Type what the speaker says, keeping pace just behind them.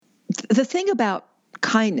The thing about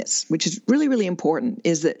kindness, which is really, really important,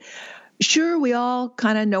 is that sure, we all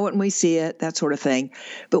kind of know it when we see it, that sort of thing.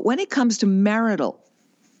 But when it comes to marital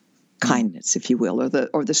kindness, if you will,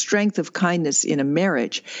 or the strength of kindness in a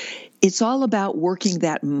marriage, it's all about working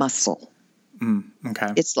that muscle. Okay.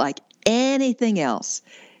 It's like anything else.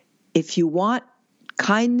 If you want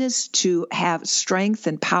kindness to have strength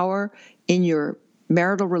and power in your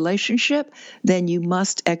marital relationship, then you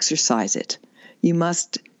must exercise it. You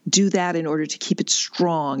must do that in order to keep it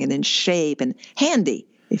strong and in shape and handy,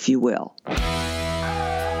 if you will.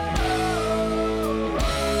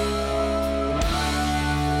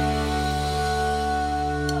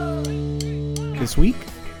 This week,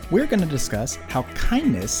 we're going to discuss how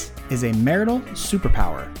kindness is a marital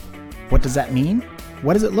superpower. What does that mean?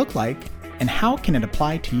 What does it look like? And how can it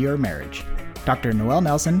apply to your marriage? Dr. Noel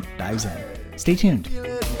Nelson dives in. Stay tuned.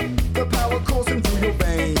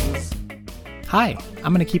 Hi,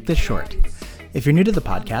 I'm going to keep this short. If you're new to the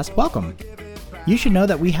podcast, welcome. You should know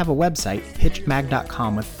that we have a website,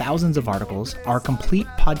 hitchedmag.com, with thousands of articles, our complete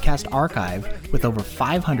podcast archive with over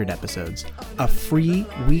 500 episodes, a free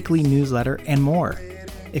weekly newsletter, and more.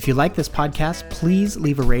 If you like this podcast, please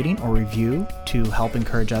leave a rating or review to help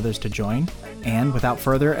encourage others to join. And without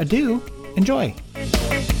further ado, enjoy.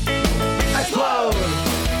 Explode!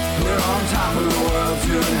 We're on top of the world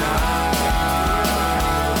tonight.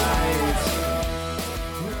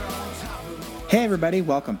 Hey everybody,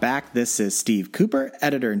 welcome back. This is Steve Cooper,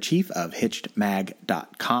 editor-in-chief of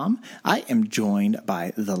hitchedmag.com. I am joined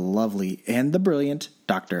by the lovely and the brilliant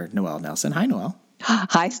Dr. Noel Nelson. Hi, Noel.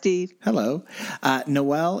 Hi, Steve. Hello.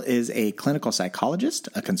 Noel is a clinical psychologist,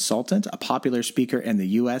 a consultant, a popular speaker in the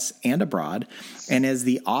U.S. and abroad, and is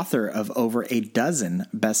the author of over a dozen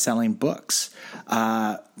best-selling books.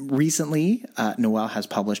 Recently, Noel has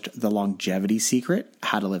published The Longevity Secret,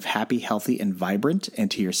 How to Live Happy, Healthy, and Vibrant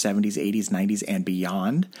into Your 70s, 80s, 90s, and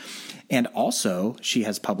Beyond. And also, she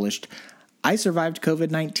has published I Survived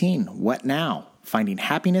COVID-19, What Now? Finding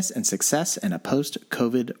Happiness and Success in a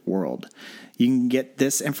Post-COVID World. You can get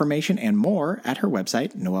this information and more at her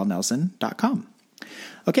website, noelnelson.com.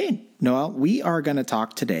 Okay, Noel, we are going to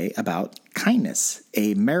talk today about kindness,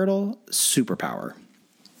 a marital superpower.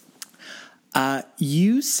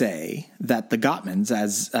 You say that the Gottmans,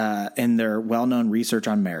 as in their well-known research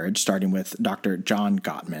on marriage, starting with Dr. John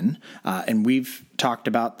Gottman, and we've talked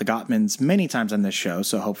about the Gottmans many times on this show,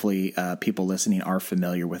 so hopefully people listening are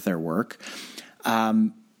familiar with their work.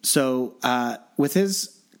 With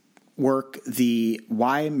his work, the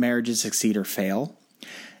Why Marriages Succeed or Fail,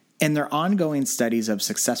 and their ongoing studies of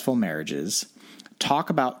successful marriages, talk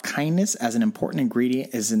about kindness as an important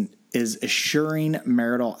ingredient is assuring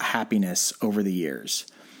marital happiness over the years.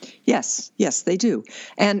 Yes, they do.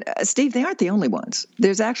 And Steve, they aren't the only ones.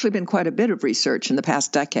 There's actually been quite a bit of research in the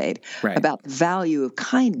past decade about the value of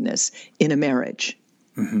kindness in a marriage.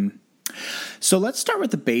 Mm-hmm. So let's start with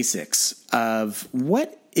the basics of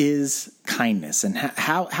what is kindness and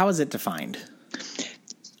how is it defined?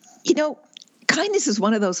 You know, kindness is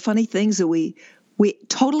one of those funny things that we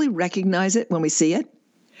totally recognize it when we see it.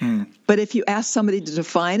 But if you ask somebody to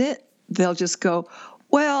define it, they'll just go,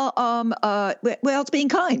 well, it's being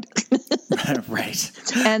kind. Right.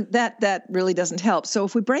 And that really doesn't help. So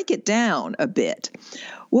if we break it down a bit,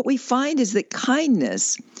 what we find is that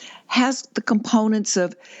kindness has the components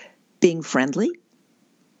of being friendly,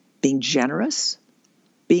 being generous,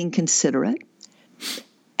 being considerate,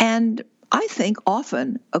 and I think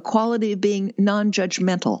often a quality of being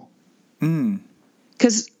non-judgmental.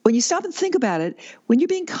 Because when you stop and think about it, when you're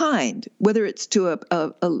being kind, whether it's to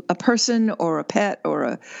a person or a pet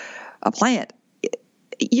or a plant,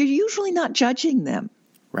 you're usually not judging them.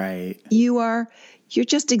 Right. You're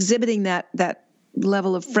just exhibiting that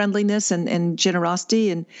level of friendliness and generosity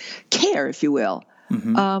and care, if you will,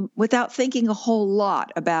 without thinking a whole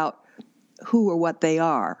lot about who or what they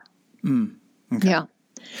are. Okay. Yeah.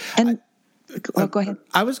 And go ahead.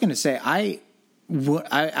 I was going to say, I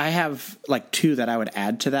have like two that I would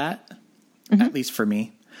add to that, at least for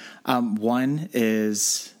me. One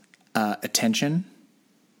is attention.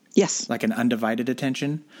 Yes. Like an undivided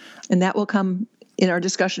attention. And that will come in our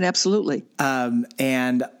discussion, absolutely.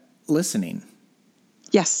 And listening.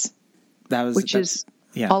 Yes. Which is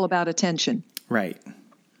all about attention. Right.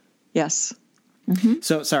 Yes.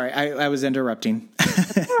 So, sorry, I was interrupting.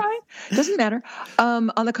 All right. Doesn't matter.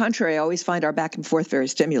 On the contrary, I always find our back and forth very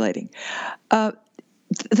stimulating.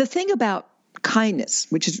 The thing about kindness,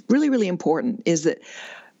 which is really, really important, is that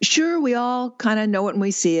sure, we all kind of know it when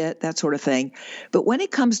we see it, that sort of thing. But when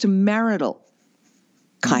it comes to marital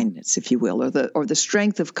kindness, if you will, or the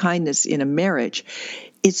strength of kindness in a marriage,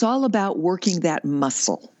 it's all about working that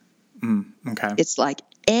muscle. Okay. It's like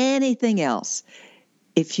anything else.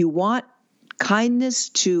 If you want kindness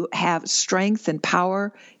to have strength and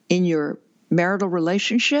power in your marital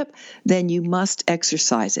relationship, then you must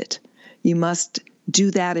exercise it. You must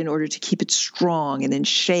do that in order to keep it strong and in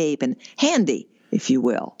shape and handy, if you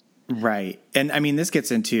will. Right. And I mean, this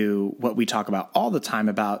gets into what we talk about all the time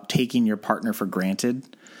about taking your partner for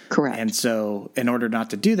granted. Correct. And so in order not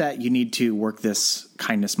to do that, you need to work this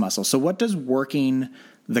kindness muscle. So what does working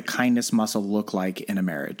the kindness muscle look like in a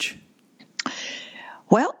marriage?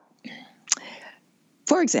 Well,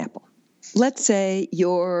 for example, let's say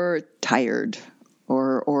you're tired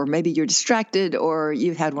or maybe you're distracted or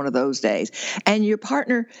you've had one of those days and your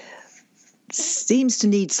partner seems to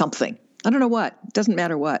need something. I don't know what. It doesn't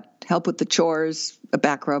matter what. Help with the chores, a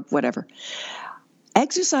back rub, whatever.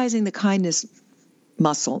 Exercising the kindness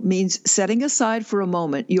muscle means setting aside for a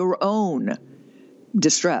moment your own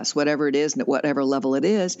distress, whatever it is, and at whatever level it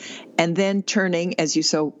is, and then turning, as you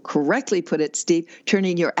so correctly put it, Steve,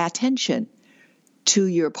 turning your attention to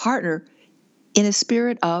your partner in a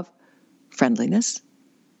spirit of friendliness,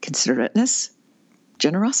 considerateness,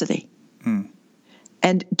 generosity.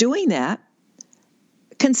 And doing that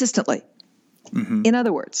consistently. In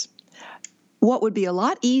other words, what would be a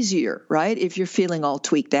lot easier, right, if you're feeling all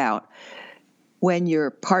tweaked out, when your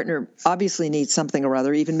partner obviously needs something or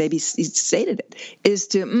other, even maybe he stated it, is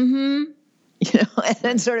to, and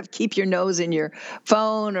then sort of keep your nose in your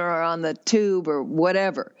phone or on the tube or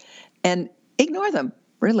whatever, and ignore them,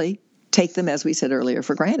 really. Take them, as we said earlier,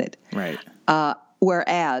 for granted. Right.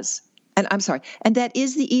 Whereas, and I'm sorry, and that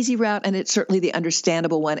is the easy route, and it's certainly the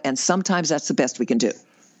understandable one, and sometimes that's the best we can do.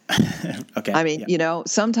 Okay. I mean,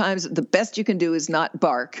 sometimes the best you can do is not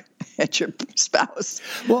bark at your spouse.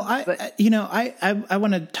 Well, I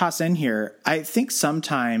want to toss in here. I think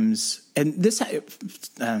sometimes, and this, I'm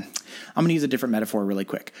going to use a different metaphor really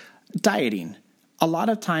quick. Dieting. A lot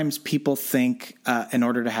of times people think in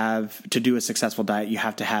order to do a successful diet, you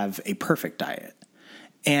have to have a perfect diet.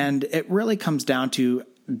 And it really comes down to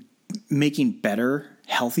making better,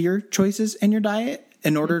 healthier choices in your diet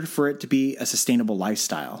in order for it to be a sustainable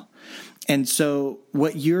lifestyle. And so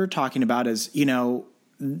what you're talking about is,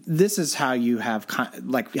 this is how you have,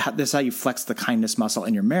 this is how you flex the kindness muscle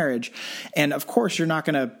in your marriage. And of course, you're not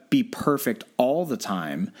going to be perfect all the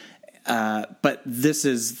time. But this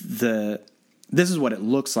is what it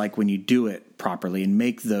looks like when you do it properly and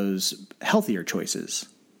make those healthier choices.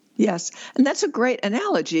 Yes. And that's a great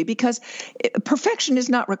analogy because perfection is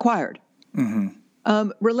not required.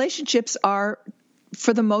 Relationships are,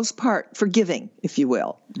 for the most part, forgiving, if you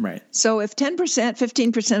will. Right. So if 10%,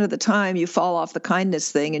 15% of the time you fall off the kindness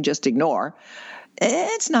thing and just ignore,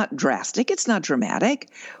 it's not drastic. It's not dramatic.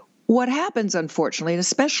 What happens, unfortunately, and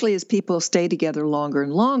especially as people stay together longer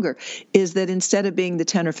and longer, is that instead of being the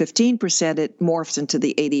 10 or 15%, it morphs into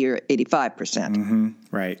the 80 or 85%.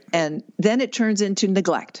 Right. And then it turns into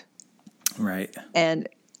neglect. Right. And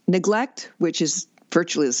neglect, which is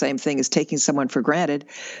virtually the same thing as taking someone for granted,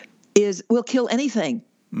 will kill anything.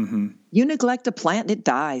 You neglect a plant, it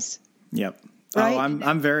dies. Yep. Right? Oh,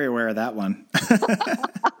 I'm very aware of that one.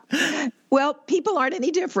 Well, people aren't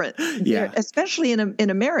any different. Yeah. Especially in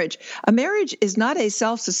a marriage. A marriage is not a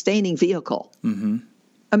self-sustaining vehicle.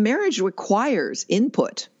 A marriage requires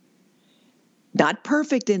input, not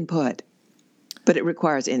perfect input, but it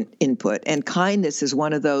requires input. And kindness is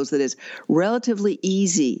one of those that is relatively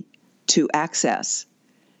easy to access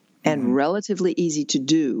and relatively easy to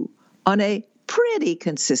do on a pretty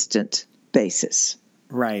consistent basis.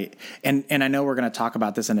 Right. And I know we're going to talk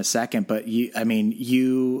about this in a second, but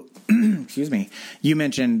you excuse me, you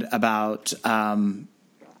mentioned about,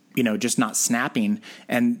 just not snapping.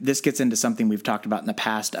 And this gets into something we've talked about in the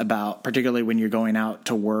past about particularly when you're going out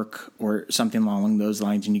to work or something along those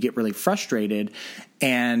lines and you get really frustrated.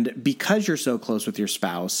 And because you're so close with your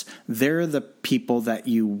spouse, they're the people that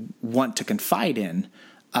you want to confide in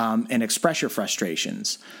and express your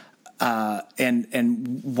frustrations.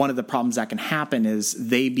 And one of the problems that can happen is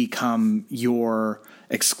they become your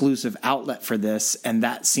exclusive outlet for this, and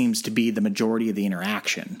that seems to be the majority of the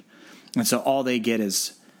interaction. And so all they get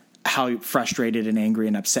is how frustrated and angry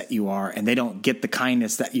and upset you are, and they don't get the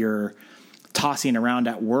kindness that you're tossing around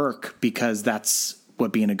at work because that's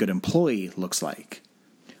what being a good employee looks like.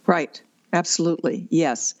 Right. Absolutely.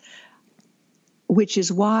 Yes. Which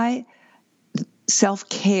is why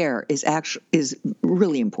self-care is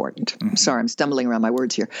really important. I'm sorry, I'm stumbling around my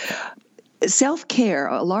words here. Self-care,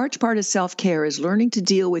 a large part of self-care is learning to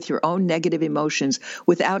deal with your own negative emotions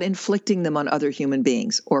without inflicting them on other human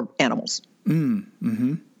beings or animals.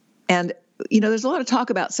 And there's a lot of talk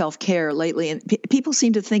about self-care lately, and people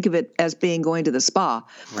seem to think of it as being going to the spa.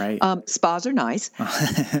 Right. Spas are nice,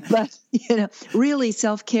 but really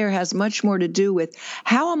self-care has much more to do with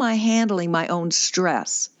how am I handling my own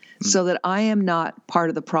stress so that I am not part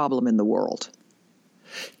of the problem in the world.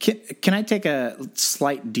 Can I take a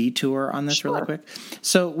slight detour on this Sure. really quick?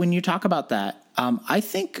 So when you talk about that, I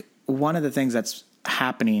think one of the things that's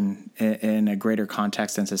happening in a greater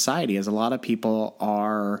context in society is a lot of people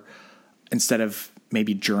are, instead of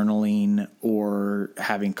maybe journaling or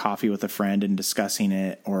having coffee with a friend and discussing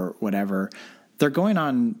it or whatever, they're going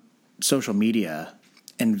on social media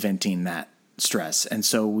and venting that stress. And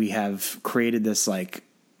so we have created this like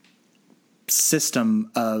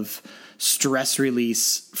system of stress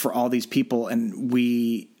release for all these people. And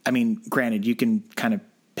granted, you can kind of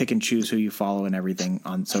pick and choose who you follow and everything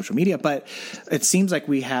on social media, but it seems like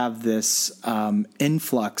we have this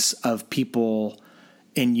influx of people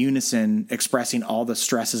in unison expressing all the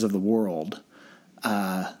stresses of the world.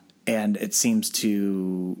 And it seems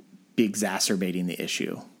to be exacerbating the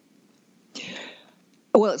issue.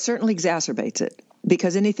 Well, it certainly exacerbates it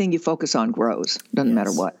because anything you focus on grows, doesn't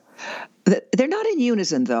matter what. They're not in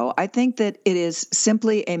unison, though. I think that it is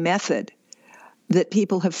simply a method that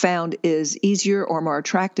people have found is easier or more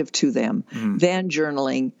attractive to them than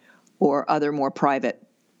journaling or other more private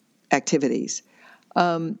activities.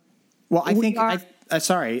 Well, I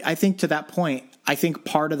think to that point, I think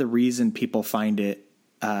part of the reason people find it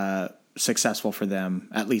successful for them,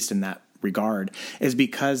 at least in that regard, is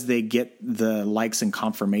because they get the likes and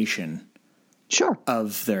confirmation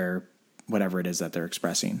of their whatever it is that they're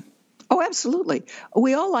expressing. Oh, absolutely.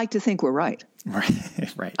 We all like to think we're right. Right.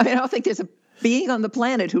 I mean, I don't think there's a being on the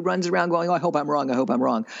planet who runs around going, oh, I hope I'm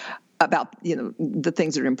wrong about, the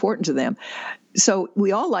things that are important to them. So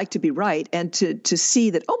we all like to be right and to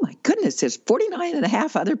see that, oh my goodness, there's 49 and a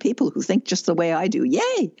half other people who think just the way I do.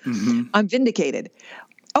 Yay. I'm vindicated.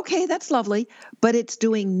 Okay, that's lovely, but it's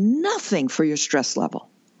doing nothing for your stress level.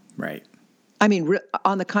 Right. I mean,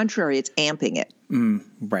 on the contrary, it's amping it.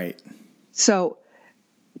 Right. So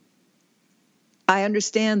I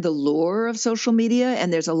understand the lure of social media,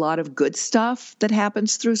 and there's a lot of good stuff that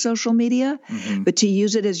happens through social media, but to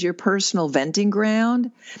use it as your personal venting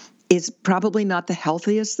ground is probably not the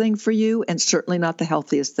healthiest thing for you and certainly not the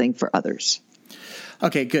healthiest thing for others.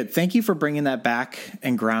 Okay, good. Thank you for bringing that back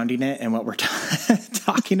and grounding it in what we're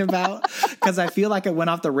talking about, because I feel like it went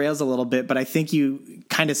off the rails a little bit, but I think you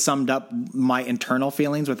kind of summed up my internal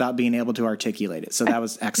feelings without being able to articulate it. So that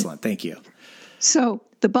was excellent. Thank you. So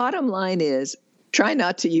the bottom line is, try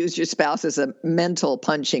not to use your spouse as a mental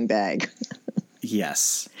punching bag.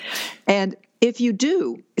 Yes. And if you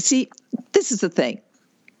do, see, this is the thing.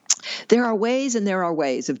 There are ways and there are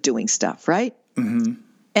ways of doing stuff, right?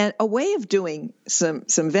 And a way of doing some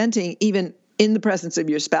venting, even in the presence of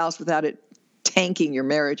your spouse without it tanking your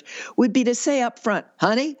marriage, would be to say up front,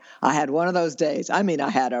 honey, I had one of those days. I mean, I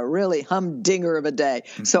had a really humdinger of a day.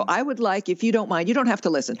 So I would like, if you don't mind, you don't have to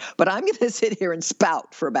listen, but I'm going to sit here and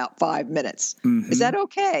spout for about 5 minutes. Is that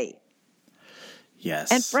okay?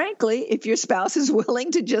 Yes. And frankly, if your spouse is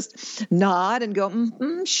willing to just nod and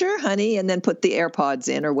go, sure, honey, and then put the AirPods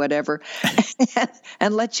in or whatever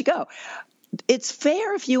and let you go. It's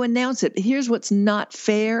fair if you announce it. Here's what's not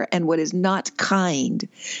fair and what is not kind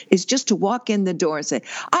is just to walk in the door and say,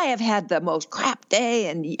 I have had the most crap day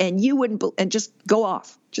and you wouldn't, and just go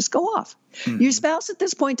off. Just go off. Your spouse at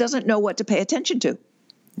this point doesn't know what to pay attention to.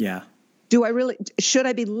 Yeah. Should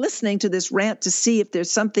I be listening to this rant to see if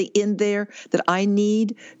there's something in there that I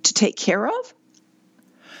need to take care of?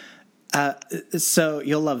 So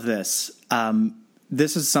you'll love this.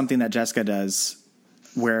 This is something that Jessica does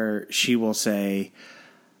where she will say,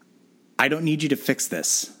 I don't need you to fix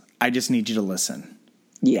this. I just need you to listen.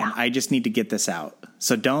 Yeah. And I just need to get this out.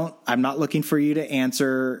 So I'm not looking for you to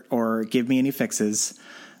answer or give me any fixes,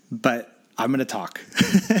 but I'm going to talk.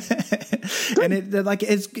 And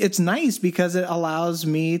it's nice because it allows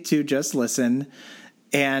me to just listen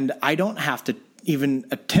and I don't have to even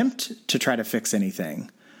attempt to try to fix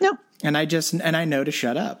anything. No. And I know to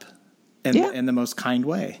shut up in the most kind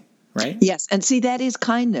way. Right? Yes. And see, that is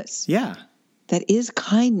kindness. Yeah. That is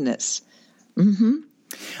kindness.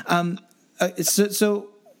 So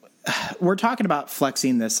we're talking about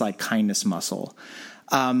flexing this like kindness muscle.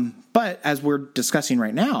 But as we're discussing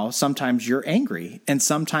right now, sometimes you're angry and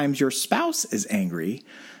sometimes your spouse is angry.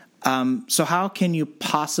 So how can you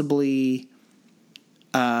possibly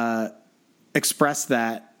express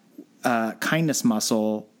that kindness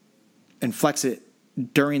muscle and flex it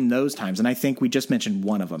during those times? And I think we just mentioned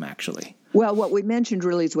one of them, actually. Well, what we mentioned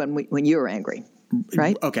really is when you're angry.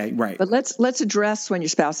 right? Okay, right. But let's address when your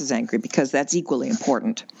spouse is angry, because that's equally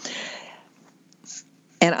important.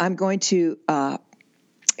 And I'm going to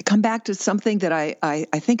come back to something that I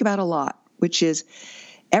think about a lot, which is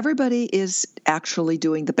everybody is actually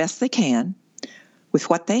doing the best they can with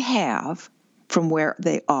what they have from where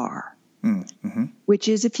they are, which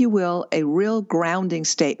is, if you will, a real grounding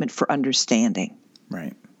statement for understanding.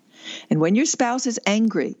 Right. And when your spouse is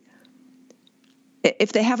angry,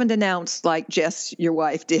 if they haven't announced, like Jess, your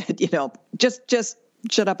wife, did, just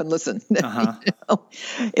shut up and listen.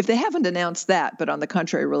 If they haven't announced that, but on the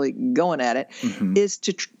contrary, really going at it, is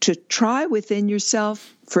to try within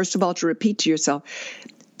yourself, first of all, to repeat to yourself,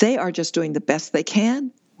 they are just doing the best they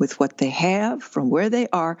can with what they have from where they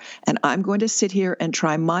are, and I'm going to sit here and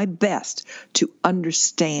try my best to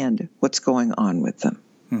understand what's going on with them.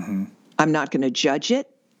 I'm not going to judge it,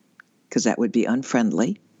 because that would be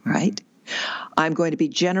unfriendly, right? I'm going to be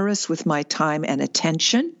generous with my time and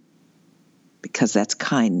attention, because that's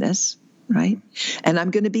kindness, right? And I'm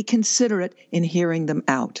going to be considerate in hearing them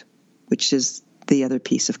out, which is the other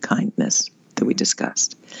piece of kindness that we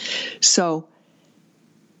discussed. So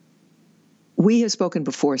we have spoken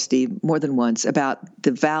before, Steve, more than once, about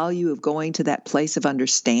the value of going to that place of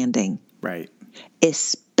understanding. Right.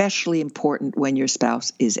 Especially important when your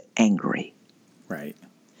spouse is angry. Right.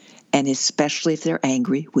 And especially if they're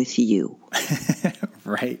angry with you.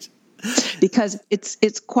 Right. Because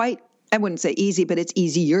it's quite, I wouldn't say easy, but it's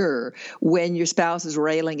easier when your spouse is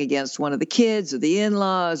railing against one of the kids or the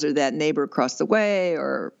in-laws or that neighbor across the way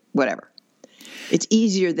or whatever. It's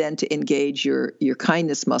easier then to engage your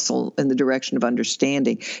kindness muscle in the direction of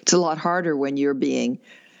understanding. It's a lot harder when you're being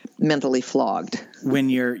mentally flogged. When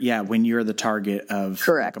you're the target of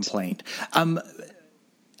a complaint.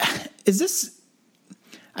 Is this,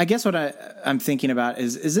 I guess what I'm thinking about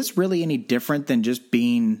is this really any different than just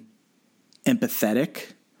being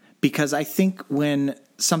empathetic? Because I think when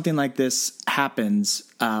something like this happens,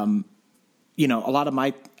 a lot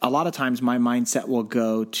of times my mindset will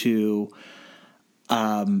go to,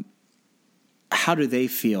 how do they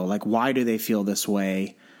feel? Like, why do they feel this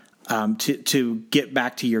way? To get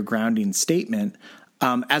back to your grounding statement,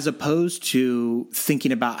 as opposed to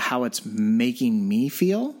thinking about how it's making me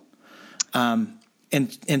feel.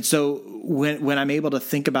 And so when I'm able to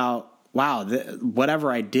think about, wow,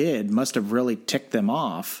 whatever I did must have really ticked them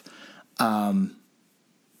off. That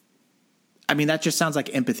just sounds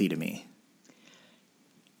like empathy to me.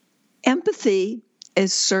 Empathy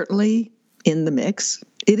is certainly in the mix.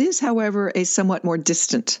 It is, however, a somewhat more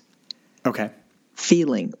distant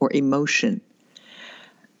feeling or emotion.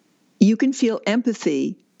 You can feel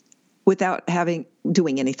empathy without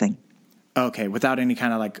doing anything. Okay, without any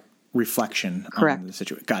kind of like reflection on the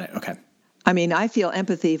situation. Got it. Okay. I feel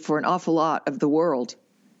empathy for an awful lot of the world.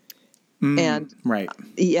 And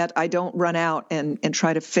yet I don't run out and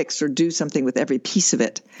try to fix or do something with every piece of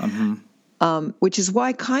it. Which is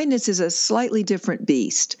why kindness is a slightly different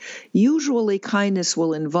beast. Usually kindness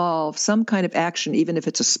will involve some kind of action, even if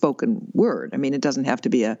it's a spoken word. It doesn't have to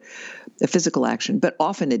be a physical action, but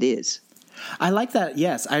often it is. I like that.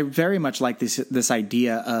 Yes, I very much like this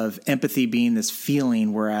idea of empathy being this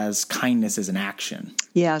feeling, whereas kindness is an action.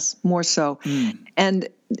 Yes, more so. And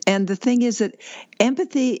the thing is that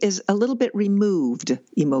empathy is a little bit removed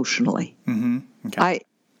emotionally. Okay.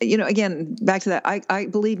 Again, back to that, I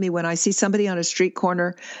believe me, when I see somebody on a street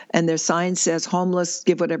corner and their sign says homeless,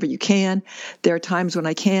 give whatever you can, there are times when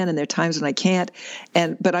I can and there are times when I can't.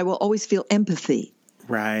 But I will always feel empathy.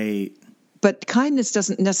 Right. But kindness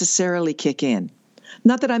doesn't necessarily kick in.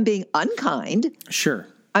 Not that I'm being unkind. Sure.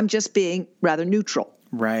 I'm just being rather neutral.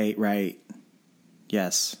 Right.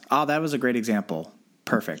 Yes. Oh, that was a great example.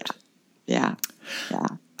 Perfect. Yeah.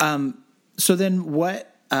 So then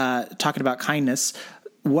talking about kindness,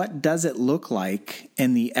 what does it look like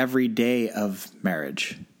in the everyday of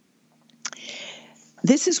marriage?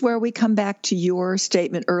 This is where we come back to your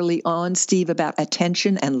statement early on, Steve, about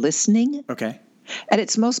attention and listening. Okay. At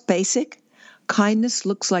its most basic, kindness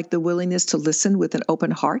looks like the willingness to listen with an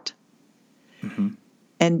open heart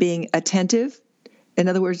and being attentive. In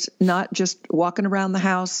other words, not just walking around the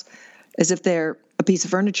house as if they're a piece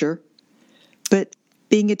of furniture, but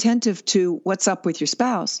being attentive to what's up with your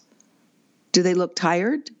spouse. Do they look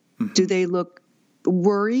tired? Do they look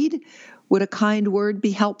worried? Would a kind word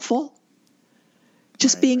be helpful?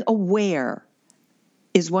 Just being aware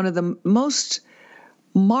is one of the most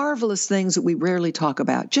marvelous things that we rarely talk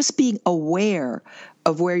about. Just being aware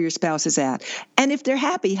of where your spouse is at. And if they're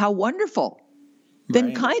happy, how wonderful.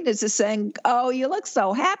 Then kindness is saying, oh, you look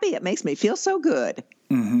so happy. It makes me feel so good.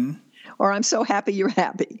 or I'm so happy you're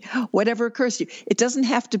happy, whatever occurs to you. It doesn't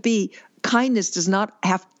have to be, kindness does not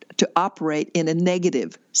have to operate in a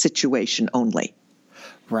negative situation only.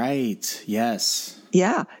 Right. Yes.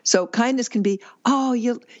 Yeah. So kindness can be, oh,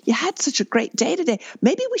 you had such a great day today.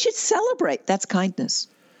 Maybe we should celebrate. That's kindness.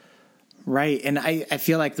 Right. And I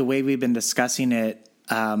feel like the way we've been discussing it,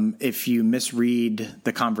 if you misread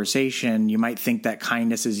the conversation, you might think that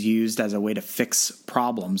kindness is used as a way to fix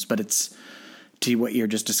problems, but it's, to what you're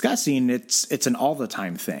just discussing, it's an all the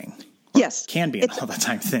time thing. Yes. Can be an all the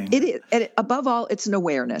time thing. It is. And above all, it's an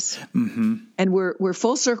awareness. Mm-hmm. And we're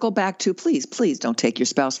full circle back to please don't take your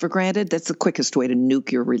spouse for granted. That's the quickest way to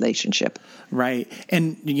nuke your relationship. Right.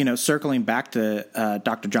 And, circling back to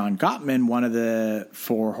Dr. John Gottman, one of the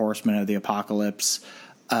 4 horsemen of the apocalypse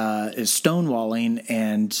is stonewalling,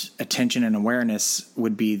 and attention and awareness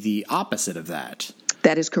would be the opposite of that.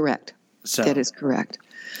 That is correct. That is correct.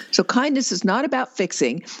 So kindness is not about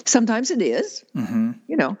fixing. Sometimes it is,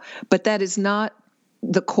 but that is not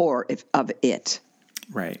the core of it.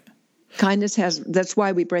 Right. Kindness that's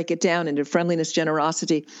why we break it down into friendliness,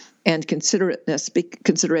 generosity, and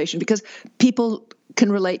consideration, because people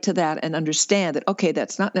can relate to that and understand that, okay,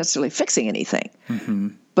 that's not necessarily fixing anything,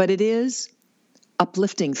 but it is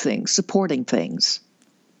uplifting things, supporting things.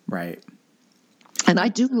 Right. And I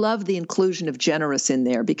do love the inclusion of generous in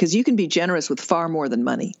there, because you can be generous with far more than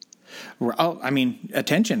money. Oh, I mean,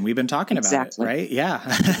 attention. We've been talking about it, right? Yeah.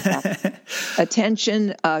 Exactly.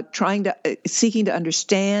 Attention, seeking to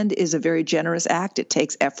understand is a very generous act. It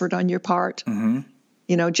takes effort on your part.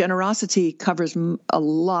 Mm-hmm. Generosity covers a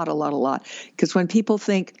lot. Because when people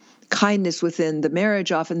think kindness within the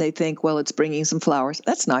marriage, often they think, well, it's bringing some flowers.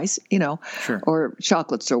 That's nice, Sure. Or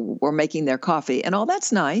chocolates, or making their coffee, and all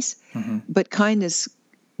that's nice. Mm-hmm. But kindness,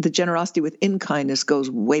 the generosity within kindness, goes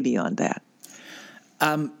way beyond that.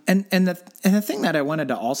 And the thing that I wanted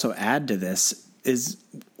to also add to this is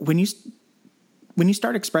when you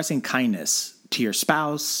start expressing kindness to your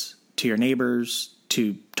spouse, to your neighbors,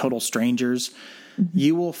 to total strangers,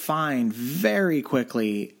 you will find very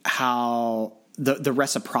quickly how the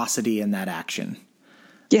reciprocity in that action.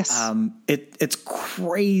 Yes. It's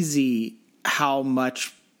crazy how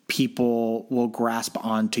much people will grasp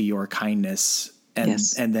onto your kindness and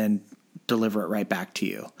then deliver it right back to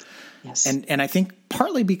you. Yes. And I think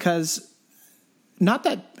partly because, not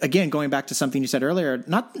that, again, going back to something you said earlier,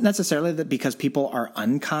 not necessarily that because people are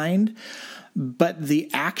unkind, but the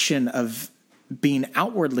action of being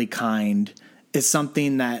outwardly kind is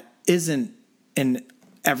something that isn't in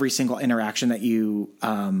every single interaction that you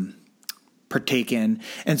partake in.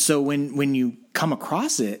 And so when you come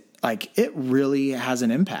across it, like, it really has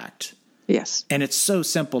an impact. Yes. And it's so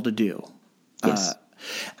simple to do. Yes.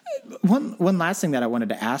 One last thing that I wanted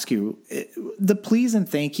to ask you, the please and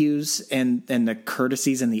thank yous and the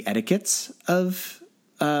courtesies and the etiquettes of,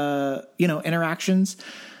 interactions.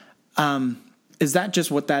 Is that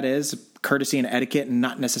just what that is, courtesy and etiquette, and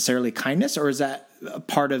not necessarily kindness? Or is that a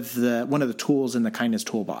part of one of the tools in the kindness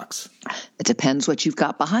toolbox? It depends what you've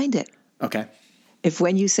got behind it. Okay. If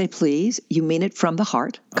when you say please, you mean it from the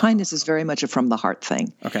heart, kindness is very much a from the heart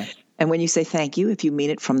thing. Okay. And when you say thank you, if you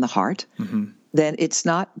mean it from the heart, then it's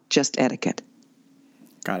not just etiquette.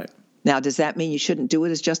 Got it. Now, does that mean you shouldn't do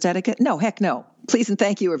it as just etiquette? No, heck no. Please and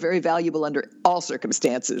thank you are very valuable under all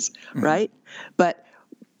circumstances, right? But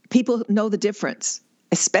people know the difference,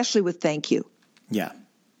 especially with thank you. Yeah.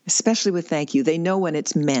 Especially with thank you. They know when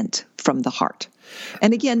it's meant from the heart.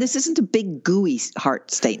 And again, this isn't a big gooey heart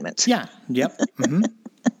statement. Yeah. Yep. Mm-hmm.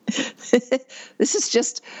 This is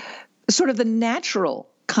just sort of the natural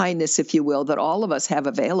kindness, if you will, that all of us have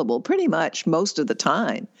available pretty much most of the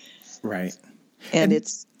time. Right. And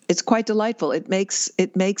it's quite delightful. It makes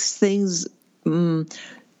things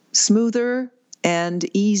smoother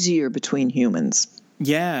and easier between humans.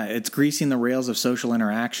 Yeah, it's greasing the rails of social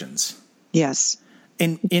interactions. Yes.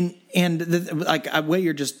 And what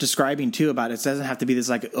you're just describing too about it doesn't have to be this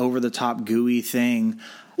like over the top gooey thing.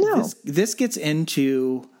 No. This gets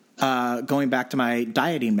into going back to my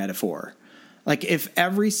dieting metaphor. Like, if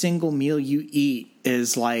every single meal you eat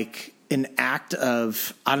is like an act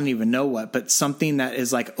of, I don't even know what, but something that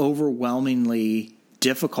is like overwhelmingly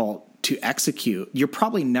difficult to execute, you're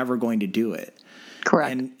probably never going to do it.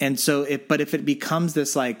 Correct. And so if it becomes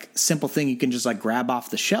this like simple thing you can just like grab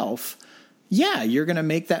off the shelf, yeah, you're going to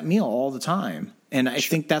make that meal all the time. And I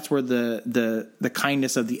think that's where the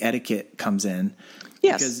kindness of the etiquette comes in.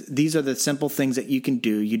 Yes. Because these are the simple things that you can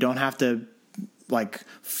do. You don't have to like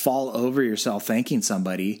fall over yourself thanking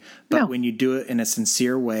somebody, but when you do it in a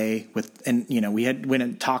sincere way we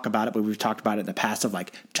didn't talk about it, but we've talked about it in the past of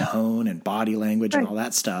like tone and body language and all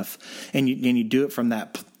that stuff. And you do it from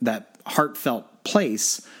that heartfelt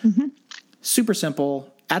place. Super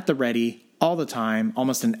simple, at the ready, all the time,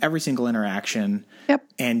 almost in every single interaction. Yep.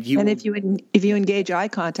 And if you engage eye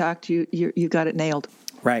contact, you got it nailed.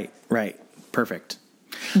 Right. Perfect.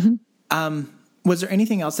 Was there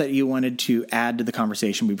anything else that you wanted to add to the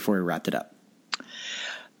conversation before we wrapped it up?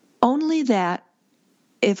 Only that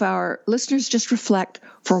if our listeners just reflect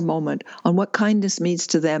for a moment on what kindness means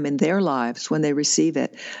to them in their lives when they receive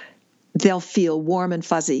it, they'll feel warm and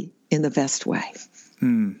fuzzy in the best way.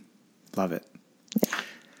 Love it.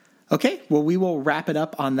 Okay, well, we will wrap it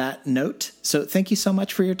up on that note. So thank you so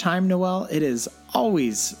much for your time, Noelle. It is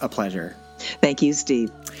always a pleasure. Thank you, Steve.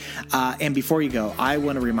 And before you go, I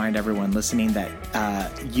want to remind everyone listening that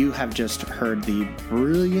you have just heard the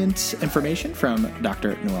brilliant information from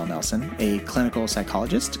Dr. Noelle Nelson, a clinical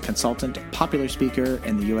psychologist, consultant, popular speaker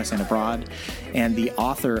in the U.S. and abroad, and the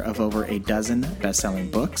author of over a dozen best-selling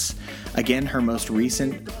books. Again, her most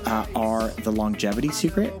recent are The Longevity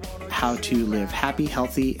Secret, How to Live Happy,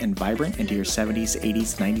 Healthy, and Vibrant into Your 70s,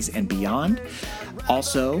 80s, 90s, and Beyond.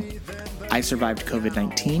 Also, I Survived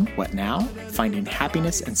COVID-19, What Now? Finding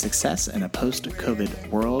Happiness and Success in a Post-COVID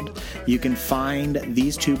World. You can find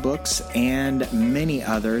these two books and many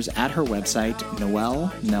others at her website,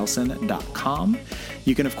 noellenelson.com.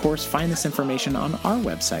 You can, of course, find this information on our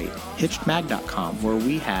website, hitchedmag.com, where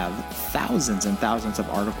we have thousands and thousands of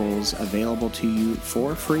articles available to you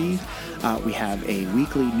for free. We have a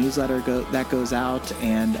weekly newsletter that goes out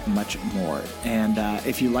and much more. And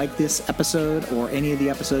if you like this episode or any of the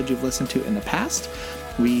episodes you've listened to in the past,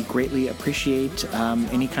 we greatly appreciate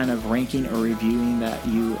any kind of ranking or reviewing that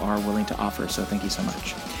you are willing to offer. So thank you so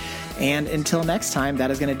much. And until next time, that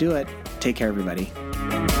is going to do it. Take care, everybody.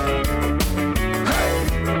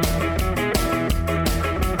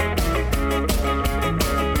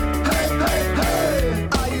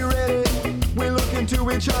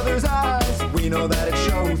 Into each other's eyes, we know that it's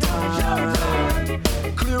showtime.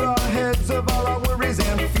 Clear our heads of all our worries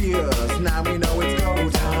and fears. Now we know it's go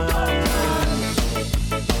time,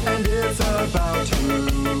 and it's about to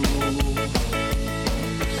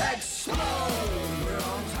explode.